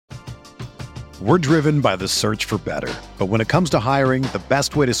We're driven by the search for better. But when it comes to hiring, the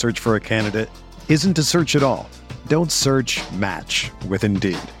best way to search for a candidate isn't to search at all. Don't search, match with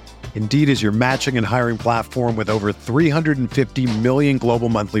Indeed. Indeed is your matching and hiring platform with over 350 million global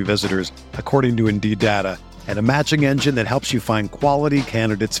monthly visitors, according to Indeed data, and a matching engine that helps you find quality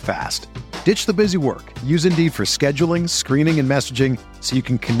candidates fast. Ditch the busy work. Use Indeed for scheduling, screening, and messaging so you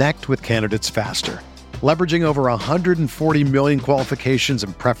can connect with candidates faster. Leveraging over 140 million qualifications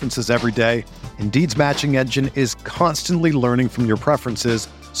and preferences every day, Indeed's matching engine is constantly learning from your preferences,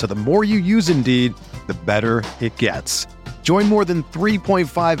 so the more you use Indeed, the better it gets. Join more than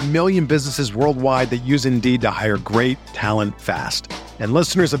 3.5 million businesses worldwide that use Indeed to hire great talent fast. And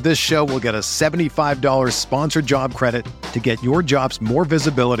listeners of this show will get a $75 sponsored job credit to get your jobs more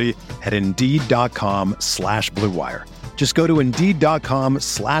visibility at Indeed.com/Blue Wire. Just go to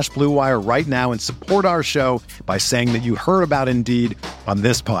Indeed.com/Blue Wire right now and support our show by saying that you heard about Indeed on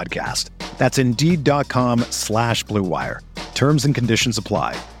this podcast. That's Indeed.com/Blue Wire. Terms and conditions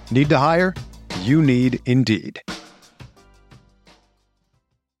apply. Need to hire? You need Indeed.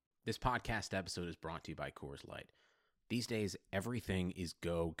 This podcast episode is brought to you by Coors Light. These days, everything is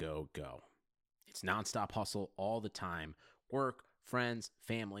go, go, go. It's nonstop hustle all the time. Work, friends,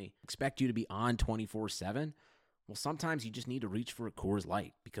 family, expect you to be on 24/7. Well, sometimes you just need to reach for a Coors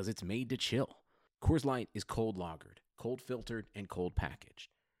Light because it's made to chill. Coors Light is cold lagered, cold filtered, and cold packaged.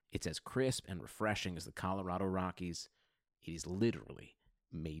 It's as crisp and refreshing as the Colorado Rockies. It is literally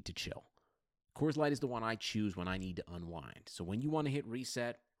made to chill. Coors Light is the one I choose when I need to unwind. So when you want to hit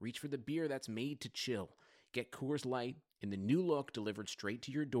reset, reach for the beer that's made to chill. Get Coors Light in the new look delivered straight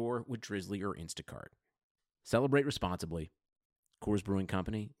to your door with Drizzly or Instacart. Celebrate responsibly. Coors Brewing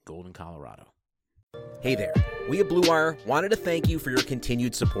Company, Golden, Colorado. Hey there. We at Blue Wire wanted to thank you for your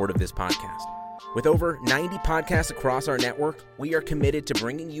continued support of this podcast. With over 90 podcasts across our network, we are committed to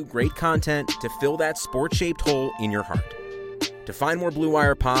bringing you great content to fill that sports-shaped hole in your heart. To find more Blue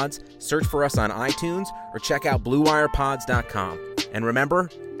Wire pods, search for us on iTunes or check out BlueWirePods.com. And remember,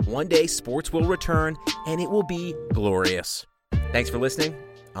 one day sports will return and it will be glorious. Thanks for listening.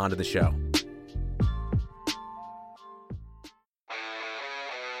 On to the show.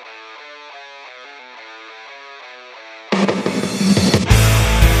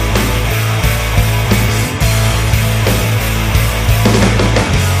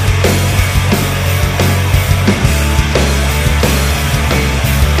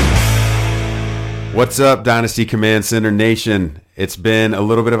 What's up, Dynasty Command Center Nation? It's been a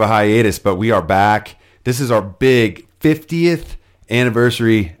little bit of a hiatus, but we are back. This is our big 50th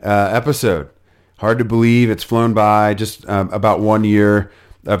anniversary episode. Hard to believe it's flown by, just about 1 year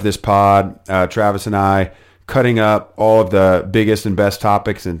of this pod. Travis and I cutting up all of the biggest and best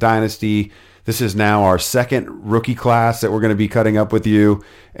topics in Dynasty. This is now our second rookie class that we're going to be cutting up with you,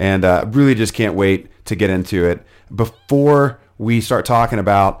 and really just can't wait to get into it. Before we start talking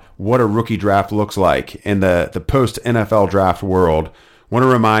about what a rookie draft looks like in the post-NFL draft world, I want to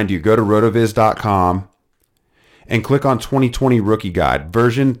remind you, go to rotoviz.com and click on 2020 Rookie Guide.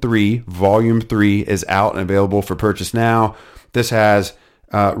 Version 3, Volume 3 is out and available for purchase now. This has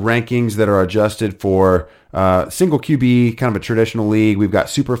rankings that are adjusted for single QB, kind of a traditional league. We've got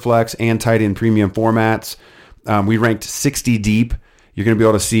Superflex and tight end premium formats. We ranked 60 deep. You're going to be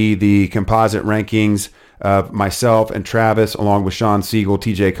able to see the composite rankings of myself and Travis, along with Sean Siegel,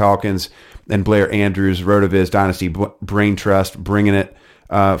 TJ Calkins, and Blair Andrews, RotoViz Dynasty Brain Trust, bringing it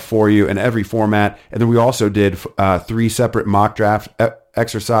for you in every format. And then we also did 3 separate mock draft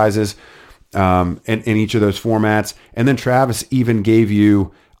exercises in each of those formats. And then Travis even gave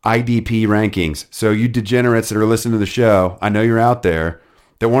you IDP rankings. So you degenerates that are listening to the show, I know you're out there,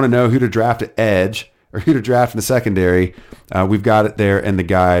 that want to know who to draft at edge or who to draft in the secondary. We've got it there in the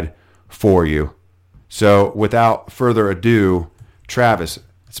guide for you. So without further ado, Travis,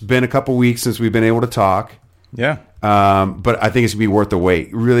 it's been a couple weeks since we've been able to talk. Yeah. But I think it's going to be worth the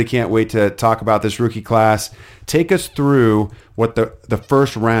wait. Really can't wait to talk about this rookie class. Take us through what the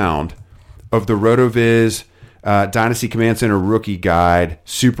first round of the RotoViz Dynasty Command Center Rookie Guide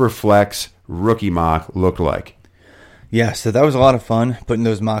Superflex Rookie Mock looked like. Yeah, so that was a lot of fun putting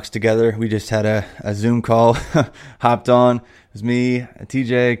those mocks together. We just had a Zoom call, hopped on. It was me,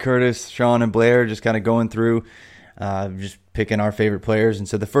 TJ, Curtis, Sean, and Blair just kind of going through, just picking our favorite players. And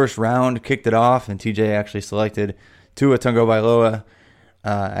so the first round kicked it off, and TJ actually selected Tua Tagovailoa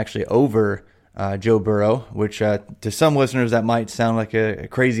actually over Joe Burrow, which to some listeners that might sound like a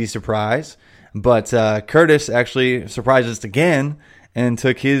crazy surprise. But Curtis actually surprised us again and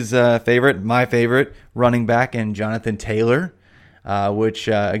took his my favorite running back, in Jonathan Taylor, which,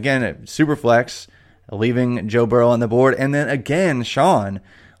 again, super flex, leaving Joe Burrow on the board. And then again, Sean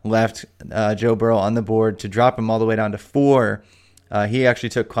left Joe Burrow on the board to drop him all the way down to 4. He actually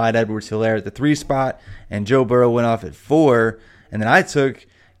took Clyde Edwards-Helaire at the 3 spot, and Joe Burrow went off at 4. And then I took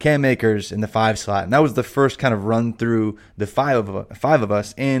Cam Akers in the 5 slot. And that was the first kind of run through the five of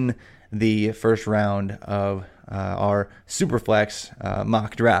us in the first round of our Superflex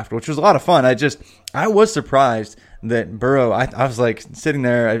mock draft, which was a lot of fun. I was surprised that Burrow, I was like sitting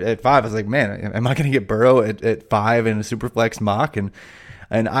there at 5. I was like, man, am I going to get Burrow at 5 in a Superflex mock? And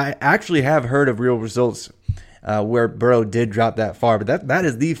I actually have heard of real results where Burrow did drop that far, but that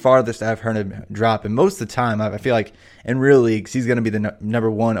is the farthest I've heard him drop. And most of the time, I feel like in real leagues, he's going to be the number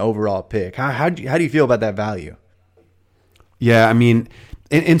 1 overall pick. How do you feel about that value? Yeah, I mean,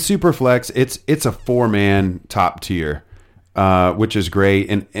 in Superflex, it's a 4-man top tier, which is great.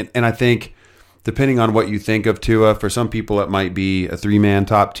 And I think depending on what you think of Tua, for some people it might be a 3-man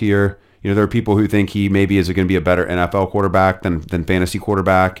top tier. There are people who think he maybe is going to be a better NFL quarterback than fantasy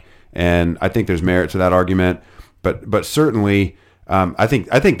quarterback, and I think there's merit to that argument. But certainly, I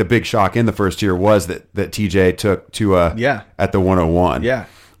think the big shock in the first tier was that TJ took Tua at the 101. Yeah.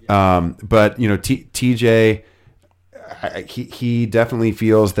 But TJ, he definitely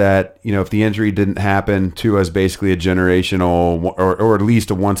feels that if the injury didn't happen, Tua is basically a generational or at least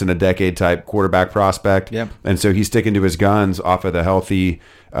a once in a decade type quarterback prospect. Yep. And so he's sticking to his guns off of the healthy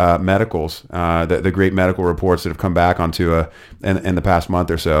medicals, the great medical reports that have come back on Tua in the past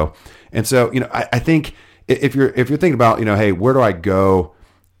month or so. And so I think if you're thinking about hey, where do I go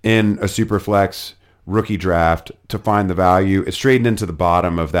in a Superflex rookie draft to find the value, it's trading into the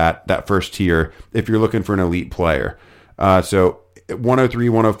bottom of that first tier if you're looking for an elite player. So 103,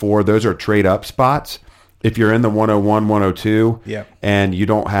 104, those are trade up spots. If you're in the 101, 102, and you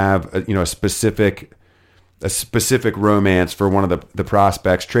don't have a specific romance for one of the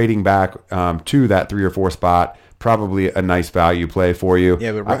prospects, trading back to that 3 or 4 spot, probably a nice value play for you.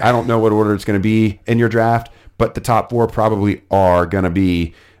 Yeah, but I don't know what order it's going to be in your draft, but the top 4 probably are going to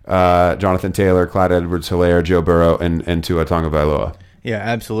be Jonathan Taylor, Clyde Edwards-Helaire, Joe Burrow, and Tua Tagovailoa. Yeah,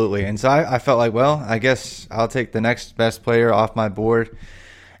 absolutely. And so I felt like, well, I guess I'll take the next best player off my board.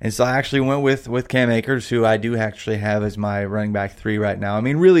 And so I actually went with Cam Akers, who I do actually have as my running back 3 right now. I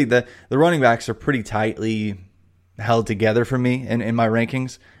mean, really, the running backs are pretty tightly held together for me in my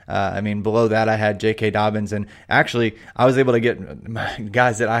rankings. I mean, below that, I had J.K. Dobbins. And actually, I was able to get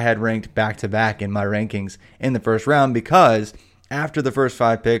guys that I had ranked back-to-back in my rankings in the first round because after the first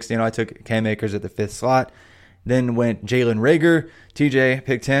 5 picks, I took Cam Akers at the 5th slot. Then went Jalen Reagor. TJ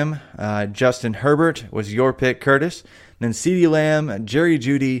picked him. Justin Herbert was your pick, Curtis. Then CeeDee Lamb, Jerry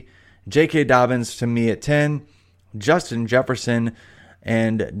Jeudy, J.K. Dobbins to me at 10. Justin Jefferson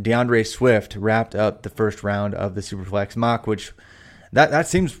and DeAndre Swift wrapped up the first round of the Superflex mock, which that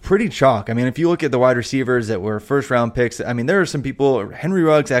seems pretty chalk. I mean, if you look at the wide receivers that were first-round picks, I mean, there are some people. Henry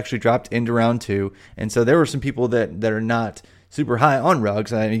Ruggs actually dropped into round 2, and so there were some people that are not super high on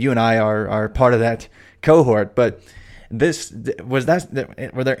Ruggs. I mean, you and I are part of that cohort, but were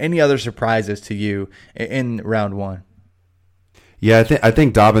there any other surprises to you in round 1? Yeah, I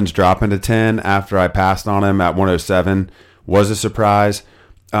think Dobbins dropping to 10 after I passed on him at 107 was a surprise.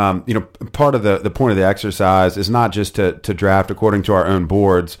 Part of the point of the exercise is not just to draft according to our own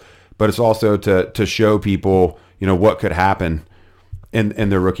boards, but it's also to show people what could happen in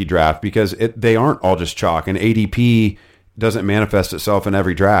their rookie draft, because they aren't all just chalk, and ADP doesn't manifest itself in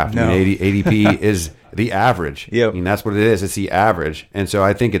every draft. No. I mean, ADP is the average. Yep. I mean, that's what it is. It's the average. And so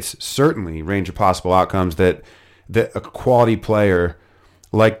I think it's certainly range of possible outcomes that a quality player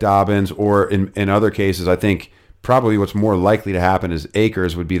like Dobbins, or in other cases, I think probably what's more likely to happen is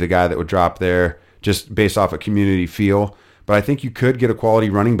Akers would be the guy that would drop there just based off a community feel. But I think you could get a quality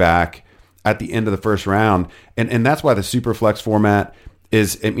running back at the end of the first round. And that's why the Superflex format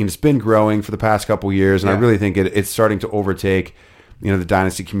it's been growing for the past couple years, and I really think it's starting to overtake, the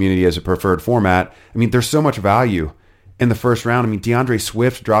dynasty community as a preferred format. I mean, there's so much value in the first round. I mean, DeAndre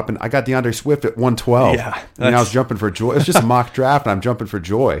Swift dropping. I got DeAndre Swift at 112. Yeah, I was jumping for joy. It's just a mock draft, and I'm jumping for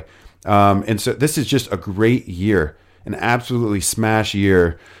joy. And so this is just a great year, an absolutely smash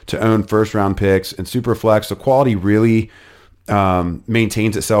year to own first round picks and Superflex. The quality really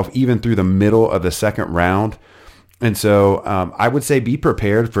maintains itself even through the middle of the second round. And so I would say be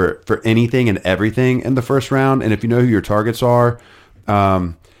prepared for anything and everything in the first round. And if you know who your targets are,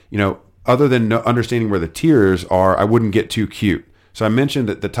 other than understanding where the tiers are, I wouldn't get too cute. So I mentioned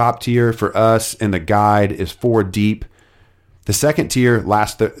that the top tier for us in the guide is 4 deep. The second tier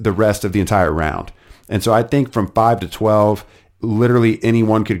lasts the rest of the entire round. And so I think from 5 to 12, literally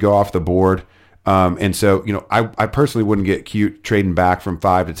anyone could go off the board. And so, I personally wouldn't get cute trading back from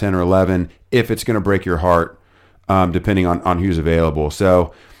 5 to 10 or 11 if it's going to break your heart. Depending on who's available.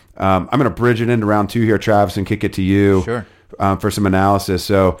 So I'm going to bridge it into round 2 here, Travis, and kick it to you. Sure. For some analysis.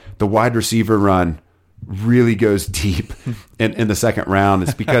 So the wide receiver run really goes deep in the second round.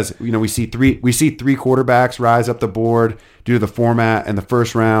 It's because we see three quarterbacks rise up the board due to the format in the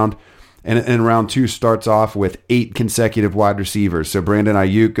first round, and round 2 starts off with 8 consecutive wide receivers. So Brandon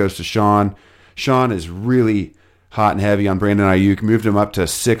Ayuk goes to Sean. Sean is really hot and heavy on Brandon Ayuk. Moved him up to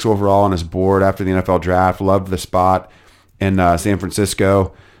 6 overall on his board after the NFL draft. Loved the spot in San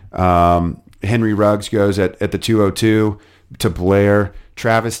Francisco. Henry Ruggs goes at the 202 to Blair.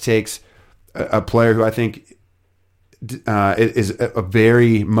 Travis takes a player who I think is a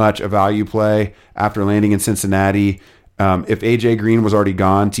very much a value play after landing in Cincinnati. If AJ Green was already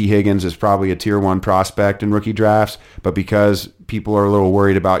gone, T. Higgins is probably a tier 1 prospect in rookie drafts. But because people are a little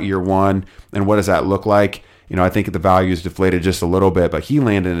worried about year 1 and what does that look like, I think the value is deflated just a little bit. But he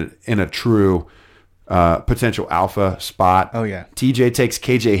landed in a true potential alpha spot. Oh, yeah. TJ takes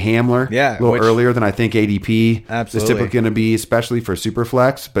KJ Hamler a little earlier than I think ADP is typically going to be, especially for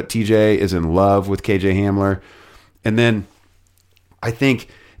Superflex. But TJ is in love with KJ Hamler. And then I think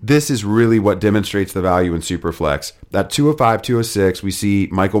this is really what demonstrates the value in Superflex. That 205, 206, we see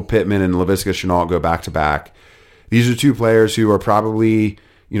Michael Pittman and Laviska Shenault go back-to-back. These are 2 players who are probably,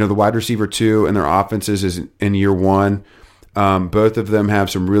 the wide receiver 2 in their offenses is in year 1. Both of them have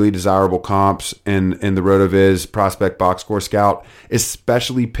some really desirable comps in the RotoViz prospect box score scout,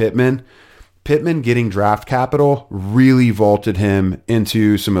 especially Pittman. Pittman getting draft capital really vaulted him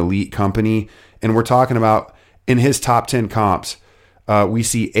into some elite company. And we're talking about in his top 10 comps, we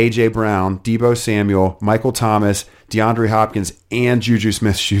see A.J. Brown, Deebo Samuel, Michael Thomas, DeAndre Hopkins, and Juju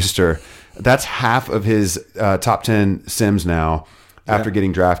Smith-Schuster. That's half of his top 10 Sims now after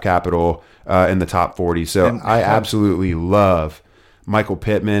getting draft capital in the top 40. So I absolutely love Michael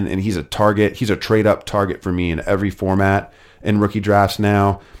Pittman, and he's a target. He's a trade-up target for me in every format in rookie drafts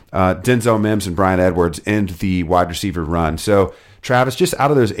now. Denzel Mims and Bryan Edwards end the wide receiver run. So, Travis, just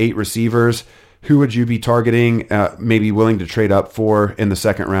out of those 8 receivers, who would you be targeting, maybe willing to trade up for in the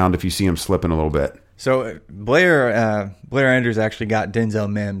second round if you see him slipping a little bit? So Blair Andrews actually got Denzel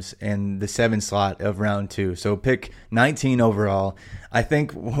Mims in the 7 slot of round 2. So pick 19 overall. I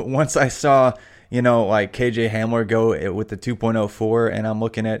think once I saw, like KJ Hamler go with the 2.04, and I'm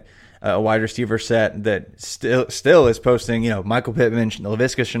looking at a wide receiver set that still is posting, Michael Pittman,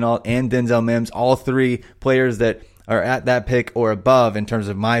 Laviska Shenault, and Denzel Mims, all 3 players that are at that pick or above in terms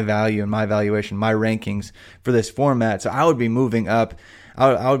of my value and my valuation, my rankings for this format. So I would be moving up.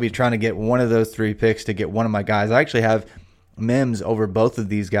 I would be trying to get one of those 3 picks to get one of my guys. I actually have Mims over both of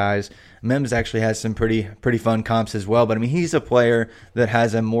these guys. Mims actually has some pretty fun comps as well. But, he's a player that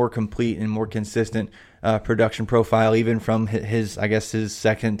has a more complete and more consistent production profile, even from his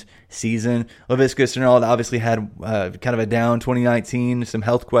second season. Laviska Shenault obviously had kind of a down 2019, some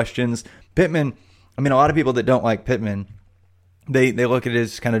health questions. Pittman, a lot of people that don't like Pittman, they look at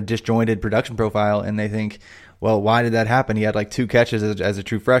his kind of disjointed production profile and they think, well, why did that happen? He had like 2 catches as a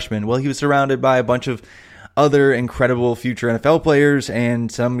true freshman. Well, he was surrounded by a bunch of other incredible future NFL players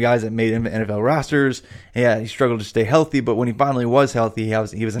and some guys that made NFL rosters. Yeah, he struggled to stay healthy, but when he finally was healthy,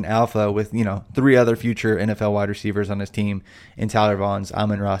 he was an alpha with 3 other future NFL wide receivers on his team in Tyler Vaughns,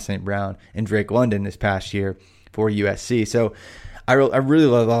 Amon-Ra St. Brown, and Drake London this past year for USC. So I really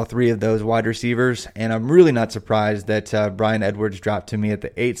love all 3 of those wide receivers, and I'm really not surprised that Bryan Edwards dropped to me at the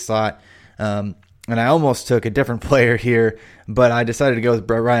 8th slot. And I almost took a different player here, but I decided to go with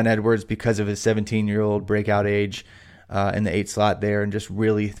Bryan Edwards because of his 17-year-old breakout age in the 8th slot there, and just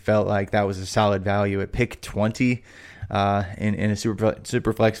really felt like that was a solid value at pick 20 in a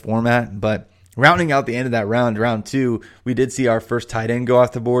super flex format. But rounding out the end of that round 2, we did see our first tight end go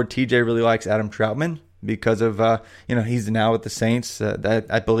off the board. TJ really likes Adam Troutman because of he's now with the Saints.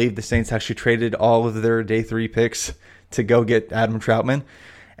 I believe the Saints actually traded all of their day 3 picks to go get Adam Troutman.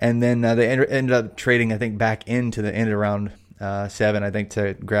 And then they ended up trading, I think, back into the end of round 7, I think,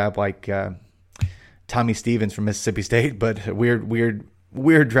 to grab like Tommy Stevens from Mississippi State. But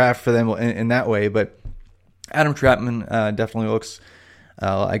weird draft for them in that way. But Adam Troutman definitely looks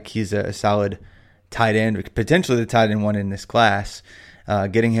like he's a solid tight end, potentially the tight end 1 in this class.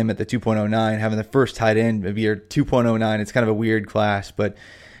 Getting him at the 2.09, having the first tight end of year 2.09, it's kind of a weird class. But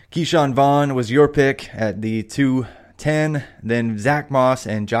Keyshawn Vaughn was your pick at the 2.10. Then Zach Moss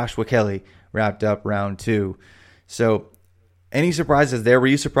and Joshua Kelly wrapped up round 2. So any surprises there? Were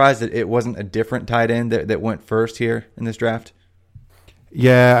you surprised that it wasn't a different tight end that went first here in this draft?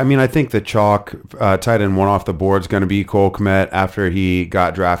 Yeah, I think the chalk tight end 1 off the board is going to be Cole Kmet after he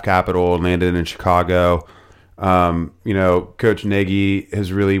got draft capital and landed in Chicago. Coach Nagy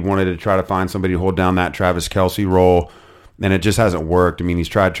has really wanted to try to find somebody to hold down that Travis Kelce role. and it just hasn't worked. I mean, he's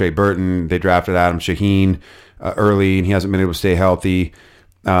tried Trey Burton. They drafted Adam Shaheen early, and he hasn't been able to stay healthy.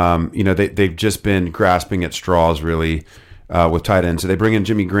 They've just been grasping at straws really with tight ends. So they bring in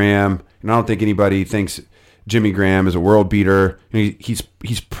Jimmy Graham, and I don't think anybody thinks Jimmy Graham is a world beater. He's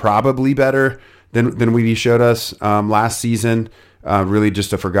probably better than what he showed us last season. Really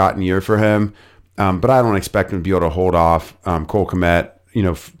just a forgotten year for him. But I don't expect him to be able to hold off Cole Kmet,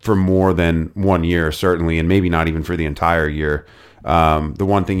 for more than 1 year, certainly, and maybe not even for the entire year. The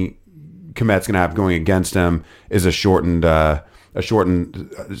one thing Kmet's going to have going against him is a shortened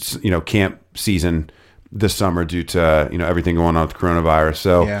camp season this summer due to everything going on with coronavirus.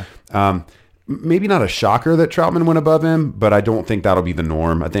 So maybe not a shocker that Troutman went above him, but I don't think that'll be the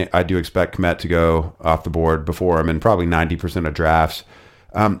norm. I do expect Kmet to go off the board before him in probably 90% of drafts.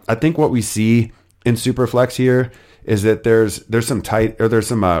 I think what we see in Superflex here is that there's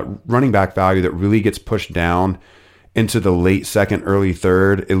some running back value that really gets pushed down into the late second, early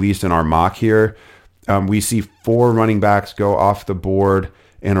third, at least in our mock here. We see 4 running backs go off the board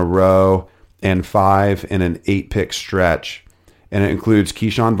in a row and 5 in an 8-pick stretch. And it includes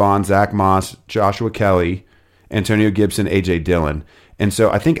Keyshawn Vaughn, Zach Moss, Joshua Kelly, Antonio Gibson, A.J. Dillon. And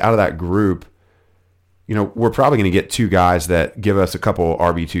so I think out of that group, we're probably going to get 2 guys that give us a couple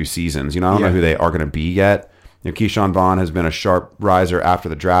RB2 seasons. I don't know who they are going to be yet. Keyshawn Vaughn has been a sharp riser after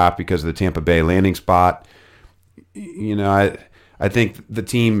the draft because of the Tampa Bay landing spot. I think the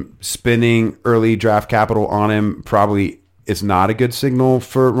team spending early draft capital on him probably is not a good signal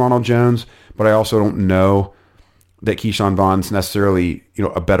for Ronald Jones, but I also don't know that Keyshawn Vaughn's necessarily,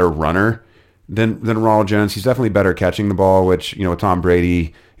 a better runner than Ronald Jones. He's definitely better catching the ball, which, with Tom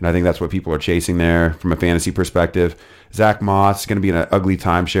Brady, I think that's what people are chasing there from a fantasy perspective. Zach Moss is going to be in an ugly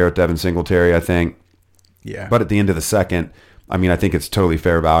timeshare with Devin Singletary, I think. Yeah. But at the end of the second, I think it's totally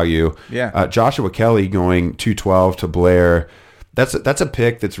fair value. Yeah. Joshua Kelly going 212 to Blair. That's a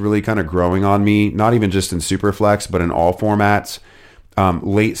pick that's really kind of growing on me, not even just in Superflex, but in all formats.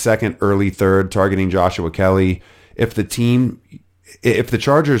 Late second, early third, targeting Joshua Kelly. If the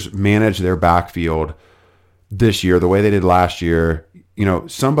Chargers manage their backfield this year the way they did last year,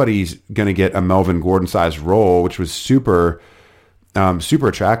 somebody's going to get a Melvin Gordon-sized role, which was super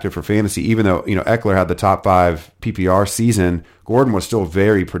attractive for fantasy. Even though, Eckler had the top 5 PPR season, Gordon was still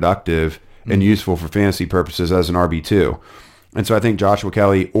very productive and useful for fantasy purposes as an RB2. And so I think Joshua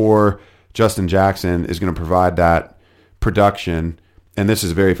Kelly or Justin Jackson is going to provide that production, and this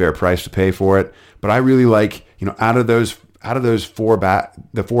is a very fair price to pay for it. But I really like, out of those 4 backs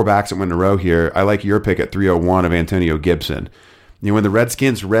that went in a row here, I like your pick at 301 of Antonio Gibson. When the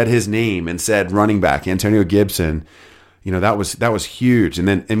Redskins read his name and said running back Antonio Gibson, that was huge. And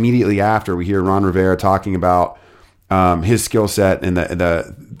then immediately after, we hear Ron Rivera talking about his skill set and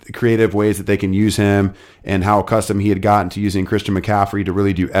the creative ways that they can use him and how accustomed he had gotten to using Christian McCaffrey to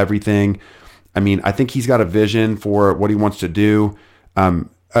really do everything. I think he's got a vision for what he wants to do.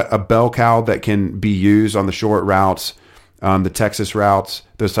 A bell cow that can be used on the short routes, the Texas routes,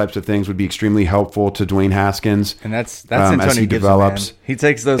 those types of things would be extremely helpful to Dwayne Haskins. And that's Antonio as he Gibson, develops. Man. He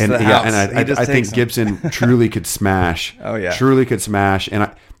takes those to the yeah, house. And I think Gibson truly could smash. Oh, yeah. Truly could smash.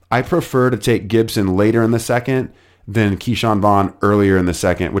 And I prefer to take Gibson later in the second than Keyshawn Vaughn earlier in the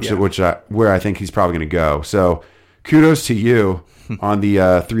second, where I think he's probably going to go. So kudos to you on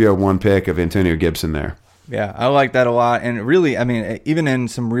the 301 pick of Antonio Gibson there. Yeah, I like that a lot. And really, even in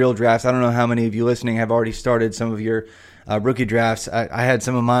some real drafts, I don't know how many of you listening have already started some of your rookie drafts. I had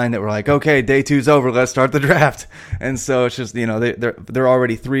some of mine that were like, okay, day 2's over, let's start the draft. And so it's just, they're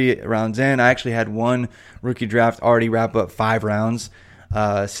already 3 rounds in. I actually had one rookie draft already wrap up 5 rounds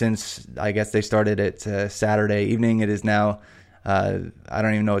since I guess they started it Saturday evening. It is now, I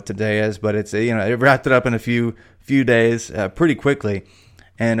don't even know what today is, but it's, it wrapped it up in a few days pretty quickly.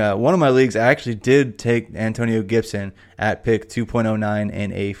 And one of my leagues, I actually did take Antonio Gibson at pick 2.09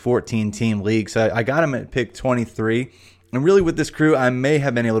 in a 14-team league. So I got him at pick 23. And really with this crew, I may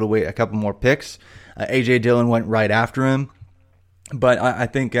have been able to wait a couple more picks. A.J. Dillon went right after him. But I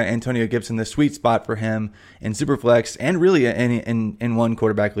think Antonio Gibson, the sweet spot for him in Superflex and really in one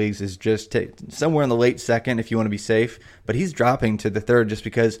quarterback leagues is just somewhere in the late second if you want to be safe. But he's dropping to the third just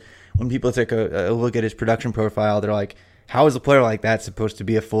because when people take a look at his production profile, they're like, how is a player like that supposed to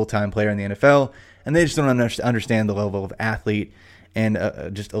be a full-time player in the NFL? And they just don't understand the level of athlete and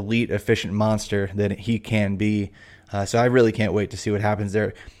just elite, efficient monster that he can be. So I really can't wait to see what happens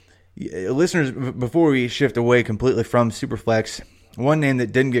there. Listeners, before we shift away completely from Superflex, one name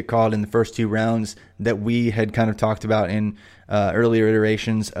that didn't get called in the first 2 rounds that we had kind of talked about in earlier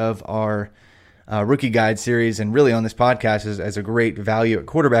iterations of our rookie guide series and really on this podcast as a great value at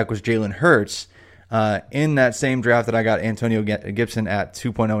quarterback was Jalen Hurts. In that same draft that I got Antonio Gibson at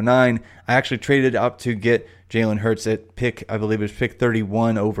 2.09, I actually traded up to get Jalen Hurts at I believe it was pick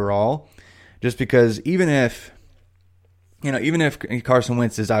 31 overall, just because even if Carson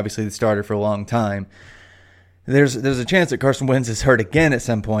Wentz is obviously the starter for a long time, there's a chance that Carson Wentz is hurt again at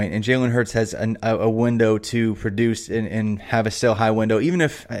some point, and Jalen Hurts has a window to produce and have a still high window. Even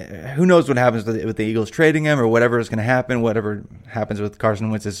if who knows what happens with the Eagles trading him or whatever is going to happen, whatever happens with Carson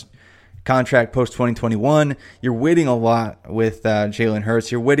Wentz's contract post 2021, you're waiting a lot with Jalen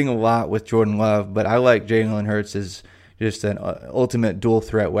Hurts. You're waiting a lot with Jordan Love, but I like Jalen Hurts as just an ultimate dual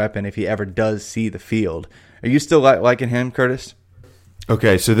threat weapon if he ever does see the field. Are you still liking him, Curtis?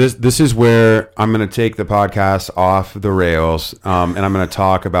 Okay, so this is where I'm going to take the podcast off the rails, and I'm going to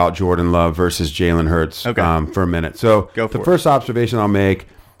talk about Jordan Love versus Jalen Hurts for a minute. So the first observation I'll make,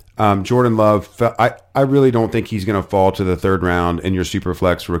 Jordan Love, I really don't think he's going to fall to the third round in your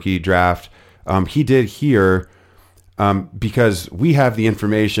Superflex rookie draft. He did here because we have the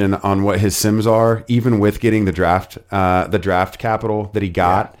information on what his sims are, even with getting the draft capital that he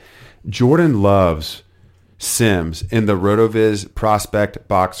got. Yeah. Jordan Love's sims in the RotoViz Prospect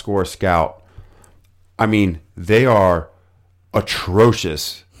Box Score Scout, I mean, they are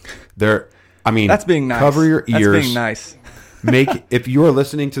atrocious. That's being nice. Cover your ears. That's being nice. If you are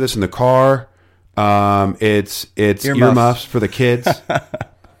listening to this in the car, it's earmuffs for the kids.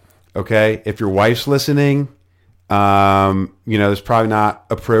 Okay, if your wife's listening, it's probably not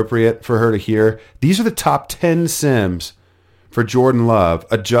appropriate for her to hear. These are the top 10 sims for Jordan Love,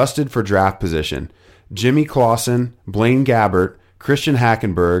 adjusted for draft position. Jimmy Clausen, Blaine Gabbert, Christian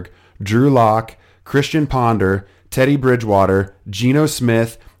Hackenberg, Drew Lock, Christian Ponder, Teddy Bridgewater, Geno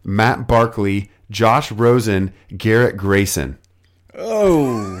Smith, Matt Barkley, Josh Rosen, Garrett Grayson.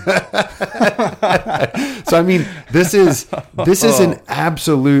 Oh. So I mean, this is an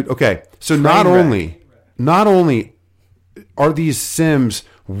absolute okay. So not only are these sims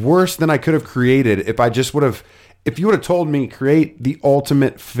worse than I could have created if you would have told me create the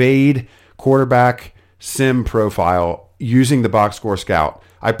ultimate fade quarterback sim profile using the Box Score Scout,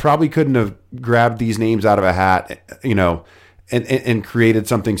 I probably couldn't have grabbed these names out of a hat, and created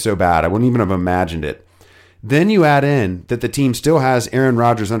something so bad. I wouldn't even have imagined it. Then you add in that the team still has Aaron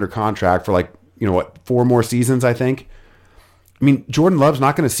Rodgers under contract for 4 more seasons, I think. I mean, Jordan Love's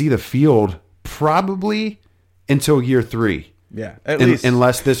not going to see the field probably until year 3. Yeah, at least.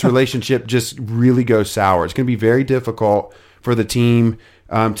 Unless this relationship just really goes sour. It's going to be very difficult for the team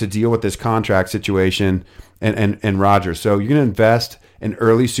to deal with this contract situation and Rodgers. So you're going to invest an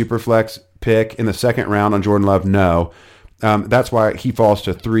early Superflex pick in the second round on Jordan Love? No. That's why he falls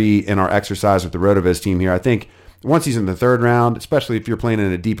to 3 in our exercise with the RotoViz team here. I think once he's in the third round, especially if you're playing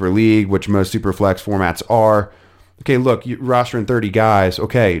in a deeper league, which most Superflex formats are, okay, look, you're rostering 30 guys.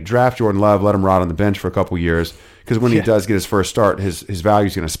 Okay, draft Jordan Love, let him rot on the bench for a couple years, because when he does get his first start, his value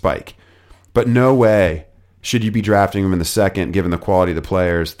is going to spike. But no way should you be drafting him in the second, given the quality of the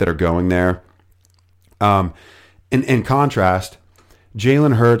players that are going there. In contrast,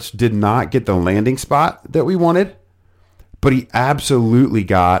 Jalen Hurts did not get the landing spot that we wanted, but he absolutely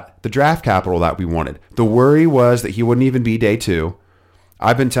got the draft capital that we wanted. The worry was that he wouldn't even be day 2.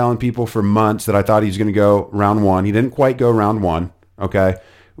 I've been telling people for months that I thought he was going to go round 1. He didn't quite go round 1. Okay.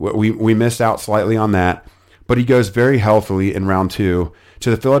 We missed out slightly on that, but he goes very healthily in round 2 to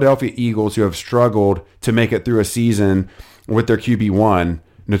the Philadelphia Eagles, who have struggled to make it through a season with their QB1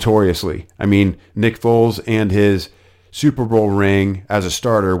 notoriously. I mean, Nick Foles and his Super Bowl ring as a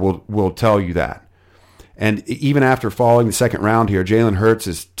starter will tell you that. And even after falling the second round here, Jalen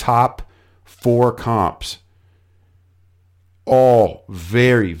Hurts' top 4 comps, all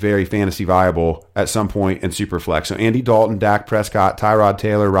very, very fantasy viable at some point in Superflex. So Andy Dalton, Dak Prescott, Tyrod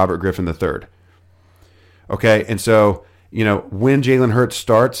Taylor, Robert Griffin III. Okay, and so, when Jalen Hurts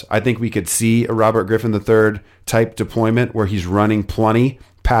starts, I think we could see a Robert Griffin III type deployment where he's running plenty,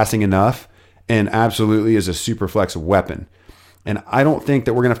 passing enough, and absolutely is a Superflex weapon. And I don't think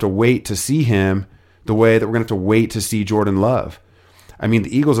that we're going to have to wait to see him the way that we're going to have to wait to see Jordan Love. I mean,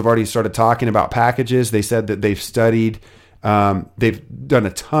 the Eagles have already started talking about packages. They said that they've studied, they've done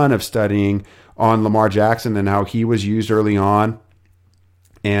a ton of studying on Lamar Jackson and how he was used early on.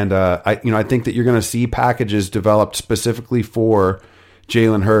 And I think that you're going to see packages developed specifically for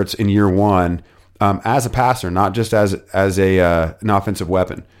Jalen Hurts in year 1 as a passer, not just as an offensive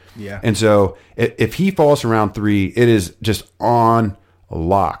weapon. Yeah. And so if he falls around 3, it is just on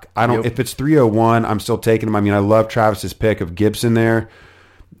lock. If it's 301, I'm still taking him. I mean, I love Travis's pick of Gibson there.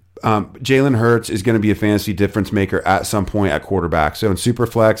 Jalen Hurts is going to be a fantasy difference maker at some point at quarterback. So in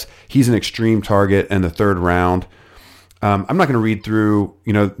Superflex, he's an extreme target in the third round. I'm not going to read through,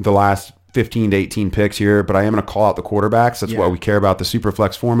 the last 15 to 18 picks here, but I am going to call out the quarterbacks. That's why we care about the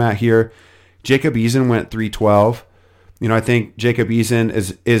Superflex format here. Jacob Eason went 312. I think Jacob Eason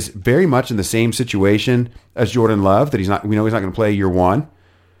is very much in the same situation as Jordan Love, that we know he's not going to play year one.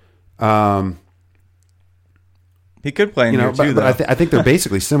 He could play in year two, but I think they're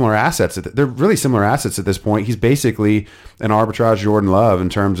basically similar assets. They're really similar assets at this point. He's basically an arbitrage Jordan Love in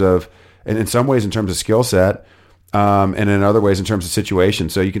terms of, and in some ways in terms of skill set, and in other ways in terms of situation.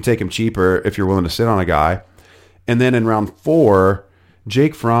 So you can take him cheaper if you're willing to sit on a guy. And then in round 4,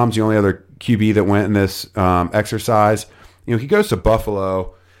 Jake Fromm's the only other QB that went in this exercise. He goes to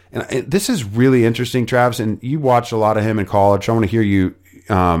Buffalo. And this is really interesting, Travis, and you watched a lot of him in college. So I want to hear you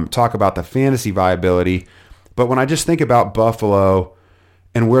talk about the fantasy viability. But when I just think about Buffalo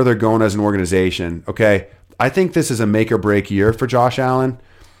and where they're going as an organization, okay, I think this is a make or break year for Josh Allen.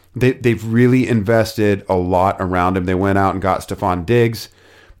 They've really invested a lot around him. They went out and got Stephon Diggs.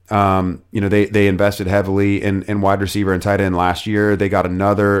 They invested heavily in wide receiver and tight end last year. They got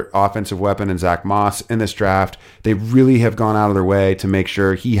another offensive weapon in Zach Moss in this draft. They really have gone out of their way to make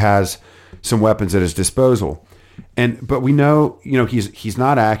sure he has some weapons at his disposal. But we know, he's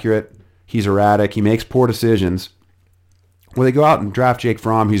not accurate. He's erratic. He makes poor decisions. Well, they go out and draft Jake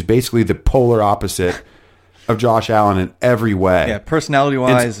Fromm, who's basically the polar opposite of Josh Allen in every way. Yeah,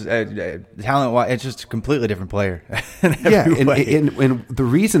 personality-wise, talent-wise, it's just a completely different player. And the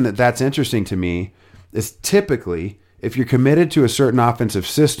reason that that's interesting to me is typically if you're committed to a certain offensive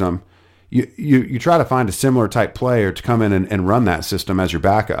system, you try to find a similar type player to come in and run that system as your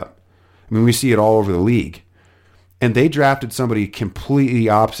backup. I mean, we see it all over the league. And they drafted somebody completely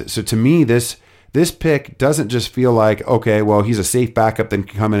opposite. So to me, this pick doesn't just feel like, okay, well, he's a safe backup that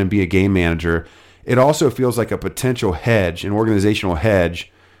can come in and be a game manager. It also feels like a potential hedge, an organizational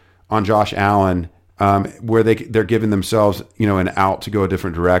hedge on Josh Allen, where they're giving themselves, an out to go a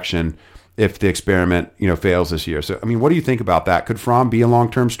different direction if the experiment, fails this year. So, I mean, what do you think about that? Could Fromm be a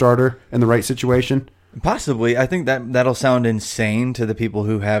long-term starter in the right situation? Possibly. I think that'll sound insane to the people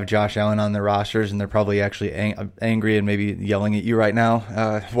who have Josh Allen on their rosters, and they're probably actually angry and maybe yelling at you right now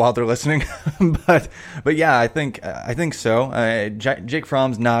while they're listening. but yeah, I think so. Jake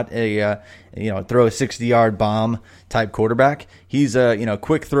Fromm's not a throw a 60-yard bomb type quarterback. He's a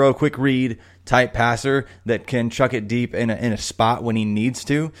quick throw, quick read type passer that can chuck it deep in a spot when he needs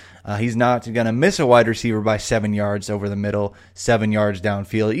to. He's not going to miss a wide receiver by 7 yards over the middle, 7 yards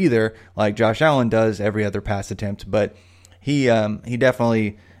downfield either, like Josh Allen does every other pass attempt. But he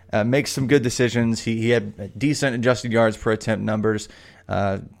definitely makes some good decisions. He had decent adjusted yards per attempt numbers.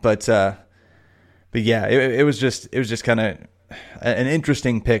 But yeah, it was just kind of an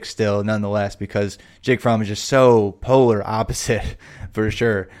interesting pick still, nonetheless, because Jake Fromm is just so polar opposite for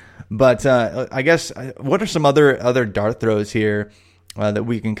sure. But I guess what are some other dart throws here that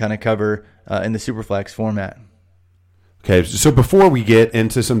we can kind of cover in the Superflex format? Okay, so before we get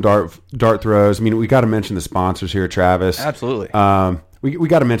into some dart throws, I mean, we got to mention the sponsors here, Travis. Absolutely. We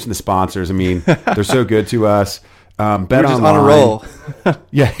got to mention the sponsors. I mean, they're so good to us. Bet We're just online. On a roll.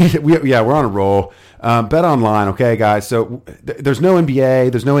 we're on a roll. Bet online, okay, guys. So there's no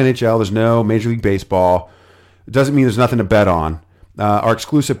NBA, there's no NHL, there's no Major League Baseball. It doesn't mean there's nothing to bet on. Our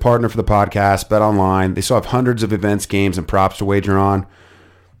exclusive partner for the podcast, Bet Online, they still have hundreds of events, games, and props to wager on.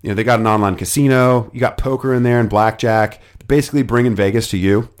 They got an online casino. You got poker in there and blackjack. Basically bringing Vegas to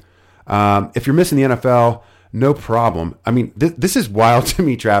you. If you're missing the NFL, no problem. I mean, this is wild to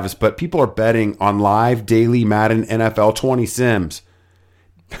me, Travis, but people are betting on live daily Madden NFL 20 sims.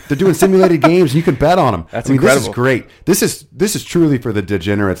 They're doing simulated games. And you can bet on them. That's incredible. This is great. This is truly for the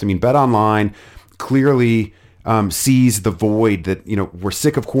degenerates. I mean, Bet Online clearly sees the void that, we're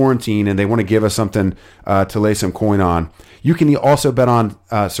sick of quarantine and they want to give us something to lay some coin on. You can also bet on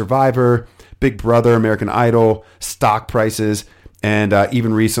Survivor, Big Brother, American Idol, stock prices, and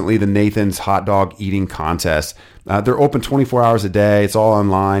even recently the Nathan's hot dog eating contest. They're open 24 hours a day. It's all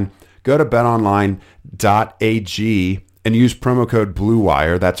online. Go to betonline.ag and use promo code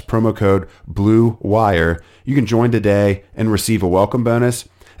BlueWire. That's promo code BlueWire. You can join today and receive a welcome bonus.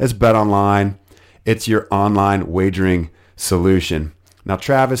 It's BetOnline. It's your online wagering solution. Now,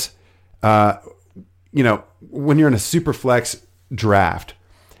 Travis, when you're in a super flex draft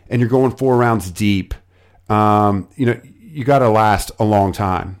and you're going 4 rounds deep, you got to last a long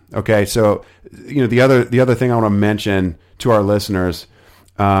time. Okay, so the other thing I want to mention to our listeners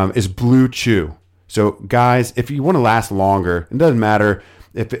is Blue Chew. So, guys, if you want to last longer, it doesn't matter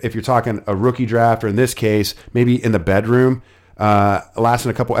if you're talking a rookie draft or in this case maybe in the bedroom,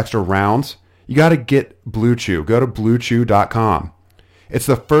 lasting a couple extra rounds. You got to get Blue Chew. Go to BlueChew.com. It's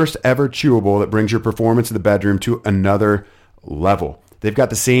the first ever chewable that brings your performance in the bedroom to another level. They've got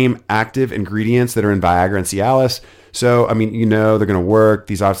the same active ingredients that are in Viagra and Cialis. So, I mean, they're going to work.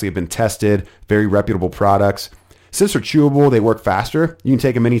 These obviously have been tested, very reputable products. Since they're chewable, they work faster. You can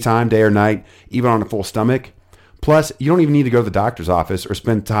take them anytime, day or night, even on a full stomach. Plus, you don't even need to go to the doctor's office or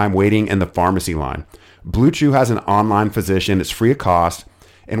spend time waiting in the pharmacy line. Blue Chew has an online physician. It's free of cost.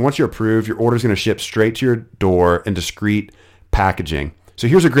 And once you're approved, your order is going to ship straight to your door in discreet packaging. So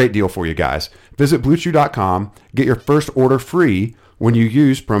here's a great deal for you guys. Visit BlueChew.com. Get your first order free when you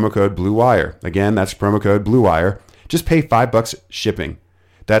use promo code BlueWire. Again, that's promo code BlueWire. Just pay $5 shipping.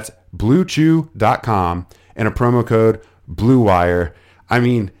 That's BlueChew.com and a promo code BlueWire. I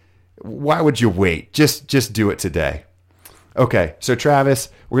mean, why would you wait? Just do it today. Okay, so Travis,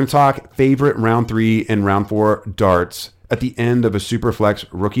 we're going to talk favorite round 3 and round 4 darts at the end of a Superflex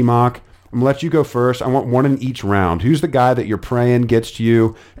rookie mock. I'm going to let you go first. I want one in each round. Who's the guy that you're praying gets to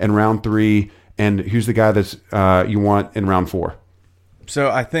you in round 3, and who's the guy that's you want in round 4? So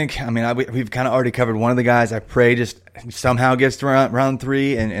I think, we've kind of already covered one of the guys I pray just somehow gets to round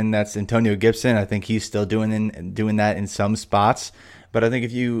 3, and that's Antonio Gibson. I think he's still doing that in some spots. But I think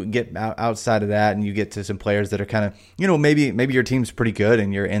if you get outside of that and you get to some players that are kind of, maybe your team's pretty good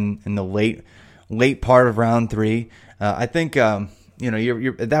and you're in the late part of round 3, I think,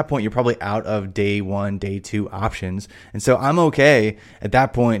 you're at that point, you're probably out of day 1, day 2 options. And so I'm okay at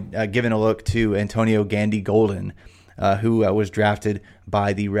that point giving a look to Antonio Gandy Golden, who was drafted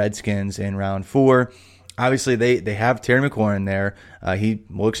by the Redskins in round 4. Obviously, they have Terry McLaurin there. He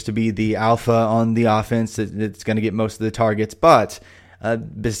looks to be the alpha on the offense that's going to get most of the targets. But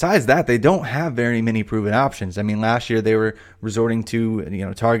besides that, they don't have very many proven options. I mean, last year they were resorting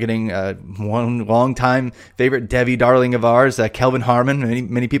to targeting one longtime favorite Debbie darling of ours, Kelvin Harmon.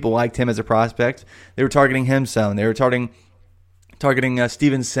 Many people liked him as a prospect. They were targeting him some. They were targeting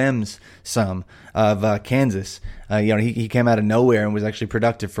Steven Sims some of Kansas. He came out of nowhere and was actually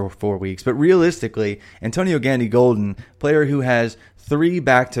productive for 4 weeks. But realistically, Antonio Gandy Golden, player who has 3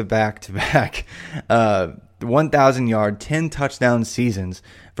 back-to-back 1,000-yard, 10-touchdown seasons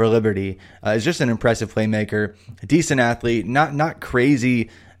for Liberty, is just an impressive playmaker, a decent athlete, not crazy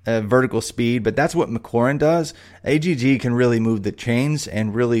vertical speed, but that's what McLaurin does. AGG can really move the chains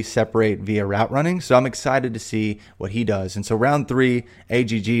and really separate via route running, so I'm excited to see what he does. And so round 3,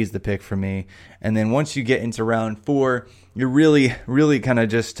 AGG is the pick for me. And then once you get into round 4, you're really, really kind of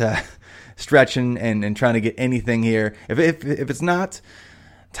just stretching and trying to get anything here. If it's not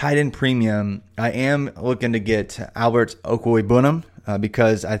tight end premium, I am looking to get Albert Okwuegbunam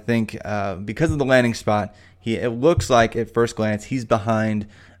because I think because of the landing spot, it looks like at first glance he's behind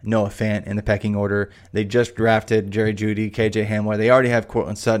Noah Fant in the pecking order. They just drafted Jerry Jeudy, KJ Hamler. They already have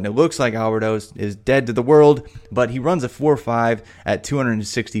Cortland Sutton. It looks like Alberto is dead to the world, but he runs a 4.5 at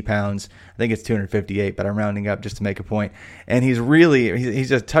 260 pounds. I think it's 258, but I'm rounding up just to make a point. And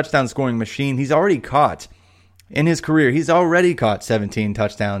he's a touchdown scoring machine. He's already caught, in his career, he's already caught 17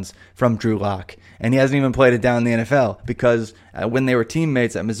 touchdowns from Drew Lock. And he hasn't even played it down in the NFL because when they were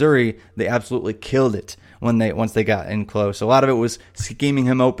teammates at Missouri, they absolutely killed it once they got in close. A lot of it was scheming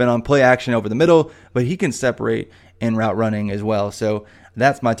him open on play action over the middle, but he can separate in route running as well. So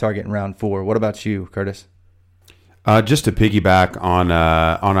that's my target in round 4. What about you, Curtis? Just to piggyback on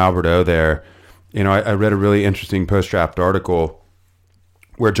Alberto there, I read a really interesting post-draft article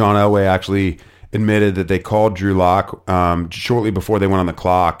where John Elway actually admitted that they called Drew Lock shortly before they went on the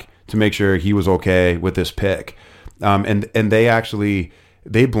clock to make sure he was okay with this pick. And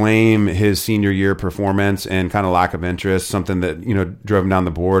they blame his senior year performance and kind of lack of interest, something that, drove him down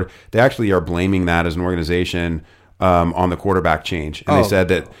the board. They actually are blaming that as an organization on the quarterback change. And they said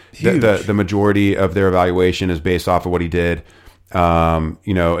that the majority of their evaluation is based off of what he did, in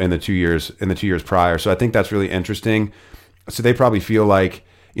the 2 years prior. So I think that's really interesting. So they probably feel like,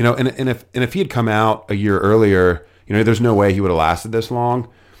 and if he had come out a year earlier, there's no way he would have lasted this long.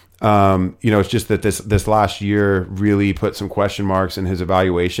 It's just that this last year really put some question marks in his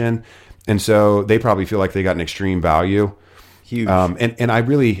evaluation. And so they probably feel like they got an extreme value. Huge. And I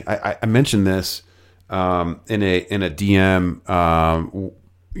mentioned this, in a DM,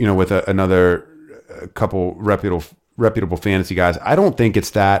 with another couple reputable fantasy guys. I don't think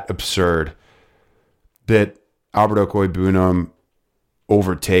it's that absurd that Albert Okwuegbunam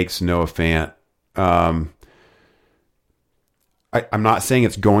overtakes Noah Fant. I'm not saying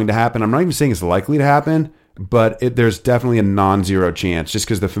it's going to happen. I'm not even saying it's likely to happen, but there's definitely a non-zero chance just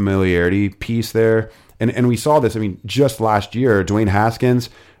because the familiarity piece there. And we saw this, just last year, Dwayne Haskins,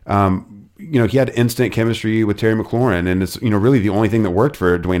 he had instant chemistry with Terry McLaurin, and it's, really the only thing that worked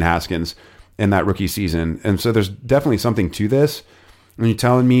for Dwayne Haskins in that rookie season. And so there's definitely something to this. And you're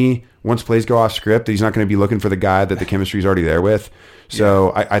telling me once plays go off script that he's not going to be looking for the guy that the chemistry is already there with.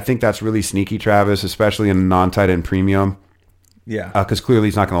 So I think that's really sneaky, Travis, especially in a non-tight end premium. Yeah. Because clearly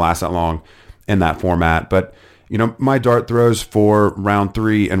he's not going to last that long in that format. But, my dart throws for round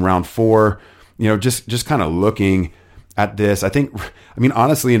 3 and round 4, just kind of looking at this.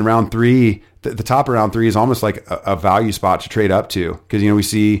 Honestly, in round 3, the top of round 3 is almost like a value spot to trade up to. Because, we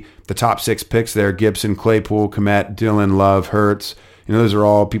see the top 6 picks there: Gibson, Claypool, Kmet, Dillon, Love, Hurts. Those are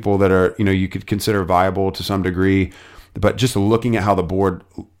all people that are, you could consider viable to some degree. But just looking at how the board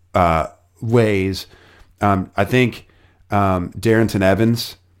weighs, I think Darrynton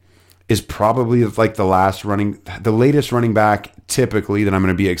Evans is probably like the latest running back typically that I'm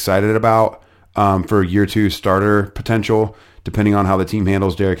going to be excited about for year 2 starter potential, depending on how the team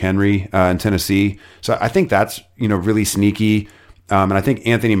handles Derrick Henry in Tennessee. So I think that's, really sneaky. And I think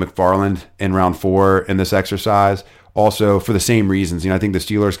Anthony McFarland in round 4 in this exercise also for the same reasons. I think the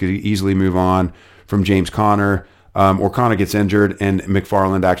Steelers could easily move on from James Conner, or Conner gets injured and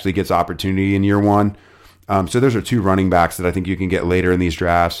McFarland actually gets opportunity in year 1. So those are 2 running backs that I think you can get later in these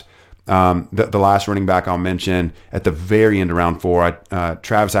drafts. The last running back I'll mention at the very end of round 4,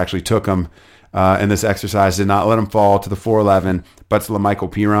 Travis actually took him in this exercise, did not let him fall to the 411, but to La'Mical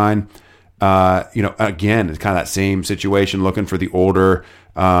Pirine. Again, it's kind of that same situation, looking for the older,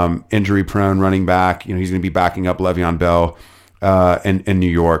 injury-prone running back. He's going to be backing up Le'Veon Bell in New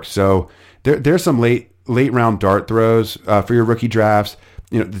York. So there's some late round dart throws for your rookie drafts.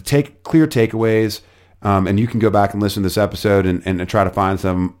 Clear takeaways. And you can go back and listen to this episode and try to find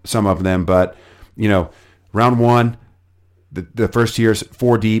some of them. But, round 1, the first tier is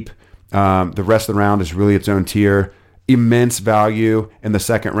 4 deep. The rest of the round is really its own tier. Immense value in the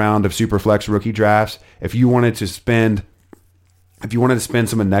second round of Superflex rookie drafts. If you wanted to spend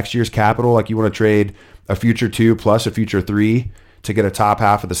some of next year's capital, like you want to trade a future 2 plus a future 3 to get a top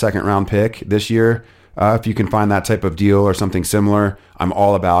half of the second round pick this year, if you can find that type of deal or something similar, I'm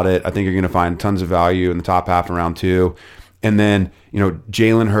all about it. I think you're going to find tons of value in the top half of round 2. And then,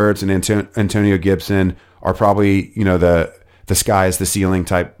 Jalen Hurts and Antonio Gibson are probably, the sky is the ceiling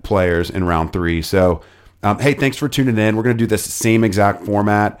type players in round 3. So, hey, thanks for tuning in. We're going to do this same exact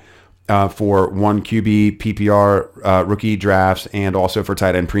format for 1 QB PPR rookie drafts and also for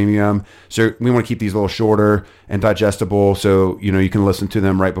tight end premium. So we want to keep these a little shorter and digestible so, you can listen to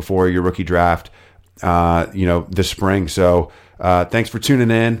them right before your rookie draft. This spring. So thanks for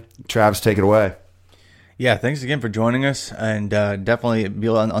tuning in. Travis, take it away. Yeah, thanks again for joining us, and definitely be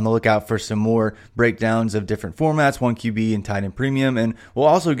on the lookout for some more breakdowns of different formats, 1 QB and tight end premium, and we'll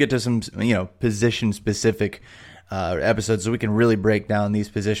also get to some position specific episodes so we can really break down these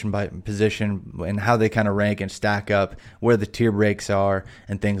position by position and how they kind of rank and stack up, where the tier breaks are,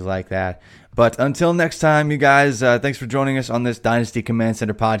 and things like that. But until next time, you guys, thanks for joining us on this Dynasty Command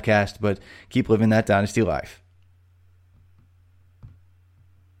Center podcast, but keep living that Dynasty life.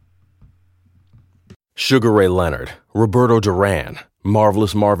 Sugar Ray Leonard, Roberto Duran,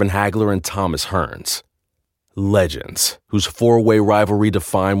 Marvelous Marvin Hagler, and Thomas Hearns. Legends, whose 4-way rivalry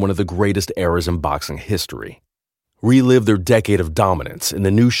defined one of the greatest eras in boxing history. Relive their decade of dominance in the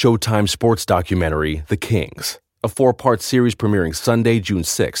new Showtime sports documentary, The Kings, a 4-part series premiering Sunday, June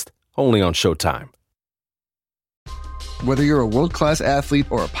 6th, only on Showtime. Whether you're a world-class athlete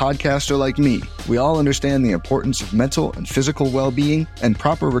or a podcaster like me, we all understand the importance of mental and physical well-being and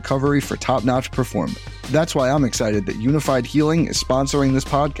proper recovery for top-notch performance. That's why I'm excited that Unified Healing is sponsoring this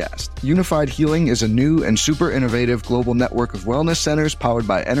podcast. Unified Healing is a new and super innovative global network of wellness centers powered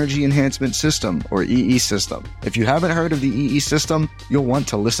by Energy Enhancement System, or EE System. If you haven't heard of the EE System, you'll want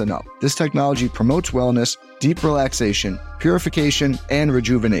to listen up. This technology promotes wellness, deep relaxation, purification, and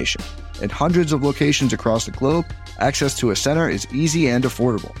rejuvenation. In hundreds of locations across the globe, access to a center is easy and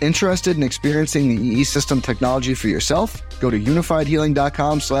affordable. Interested in experiencing the EE System technology for yourself? Go to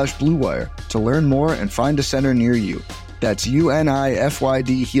unifiedhealing.com/bluewire to learn more and find a center near you. That's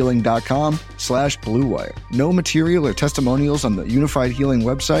unifydhealing.com/bluewire. No material or testimonials on the Unified Healing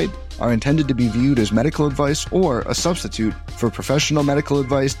website are intended to be viewed as medical advice or a substitute for professional medical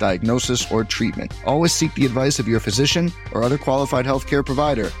advice, diagnosis, or treatment. Always seek the advice of your physician or other qualified healthcare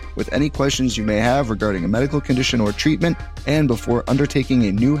provider with any questions you may have regarding a medical condition or treatment and before undertaking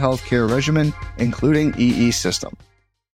a new healthcare regimen, including EE System.